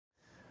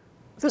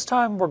This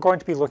time we're going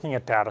to be looking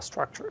at data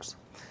structures.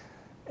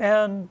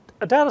 And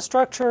a data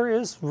structure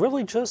is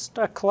really just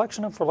a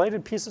collection of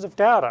related pieces of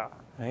data.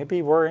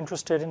 Maybe we're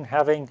interested in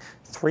having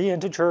 3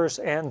 integers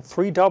and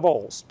 3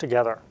 doubles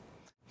together.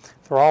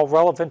 They're all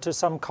relevant to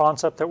some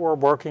concept that we're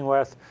working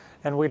with,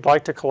 and we'd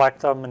like to collect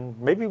them, and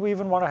maybe we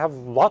even want to have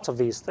lots of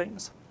these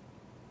things.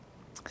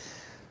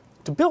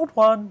 To build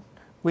one,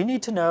 we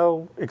need to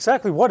know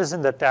exactly what is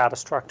in that data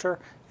structure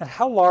and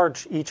how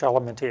large each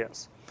element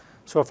is.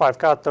 So if I've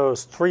got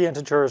those 3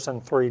 integers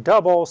and 3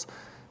 doubles,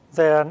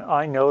 then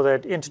I know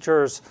that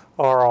integers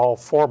are all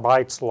 4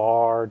 bytes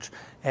large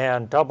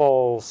and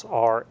doubles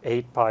are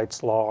 8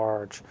 bytes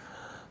large.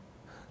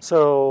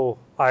 So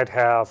I'd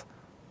have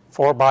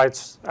 4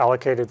 bytes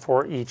allocated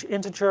for each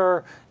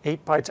integer,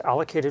 8 bytes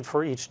allocated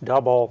for each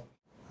double,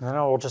 and then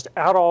I will just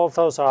add all of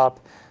those up.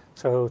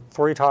 So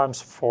 3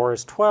 times 4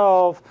 is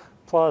 12,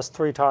 plus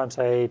 3 times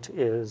 8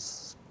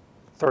 is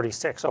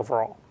 36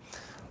 overall.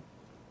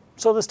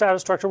 So this data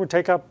structure would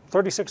take up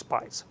 36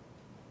 bytes.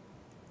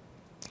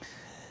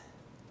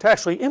 To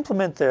actually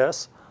implement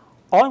this,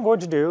 all I'm going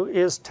to do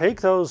is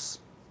take those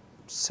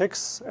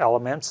 6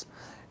 elements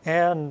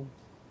and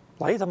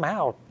lay them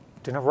out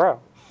in a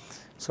row.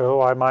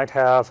 So I might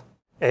have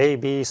A,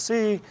 B,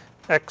 C,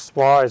 X,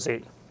 Y,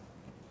 Z.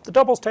 The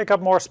doubles take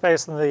up more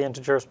space than the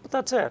integers, but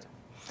that's it.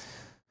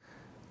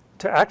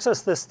 To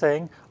access this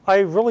thing, I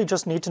really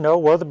just need to know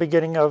where the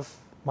beginning of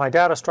my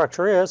data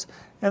structure is,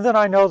 and then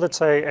I know that,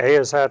 say, A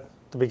is at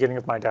the beginning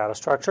of my data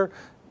structure,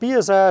 B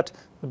is at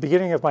the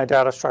beginning of my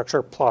data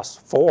structure plus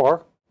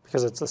 4,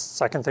 because it's the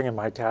second thing in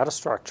my data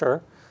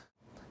structure.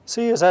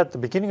 C is at the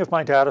beginning of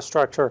my data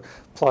structure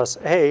plus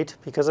 8,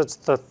 because it's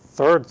the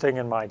third thing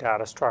in my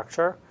data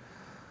structure.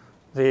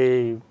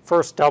 The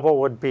first double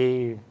would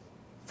be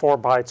 4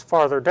 bytes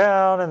farther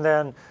down, and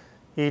then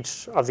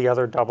each of the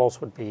other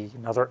doubles would be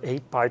another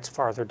 8 bytes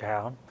farther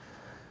down.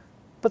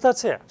 But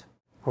that's it.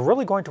 We're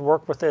really going to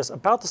work with this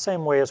about the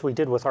same way as we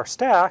did with our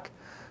stack,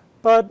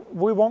 but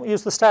we won't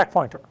use the stack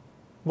pointer.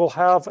 We'll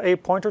have a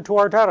pointer to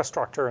our data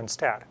structure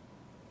instead.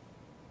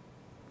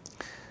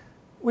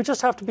 We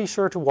just have to be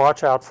sure to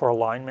watch out for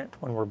alignment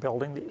when we're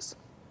building these.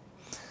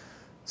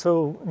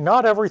 So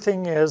not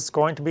everything is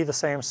going to be the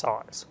same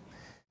size.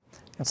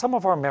 And some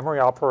of our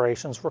memory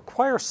operations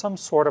require some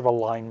sort of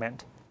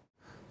alignment.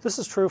 This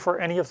is true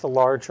for any of the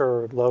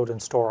larger load and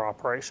store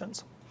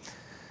operations.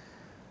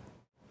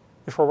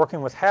 If we're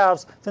working with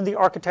halves, then the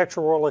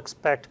architecture will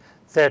expect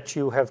that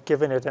you have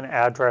given it an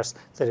address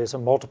that is a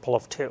multiple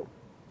of 2.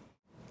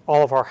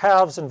 All of our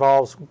halves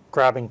involves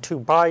grabbing 2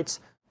 bytes,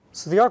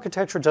 so the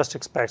architecture just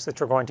expects that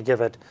you're going to give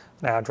it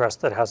an address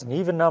that has an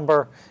even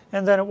number,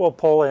 and then it will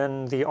pull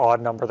in the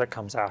odd number that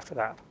comes after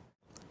that.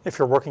 If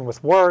you're working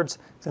with words,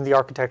 then the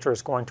architecture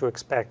is going to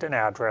expect an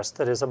address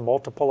that is a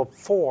multiple of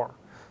 4.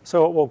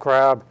 So it will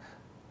grab,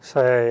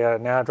 say,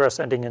 an address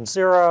ending in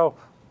 0,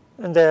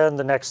 and then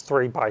the next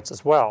 3 bytes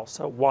as well,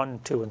 so 1,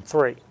 2, and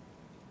 3.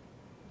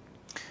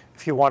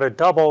 If you wanted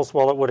doubles,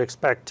 well, it would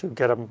expect to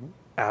get an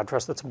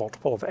address that's a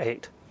multiple of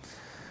 8.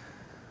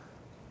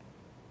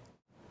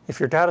 If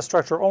your data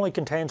structure only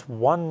contains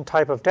one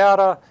type of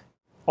data,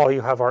 all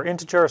you have are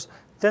integers,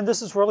 then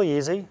this is really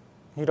easy.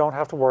 You don't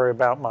have to worry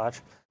about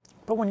much.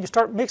 But when you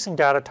start mixing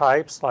data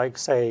types, like,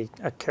 say,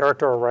 a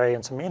character array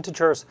and some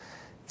integers,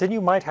 then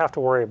you might have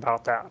to worry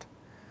about that.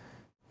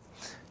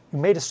 You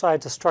may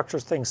decide to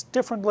structure things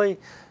differently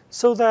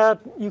so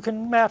that you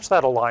can match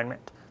that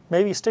alignment.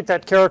 Maybe stick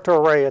that character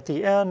array at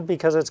the end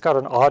because it's got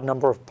an odd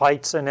number of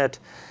bytes in it,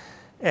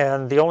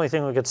 and the only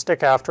thing we could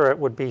stick after it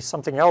would be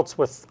something else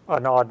with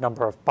an odd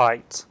number of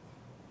bytes.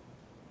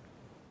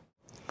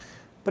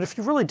 But if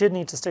you really did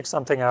need to stick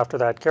something after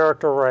that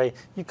character array,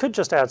 you could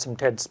just add some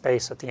dead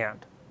space at the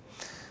end.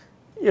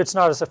 It's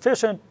not as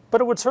efficient, but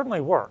it would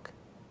certainly work.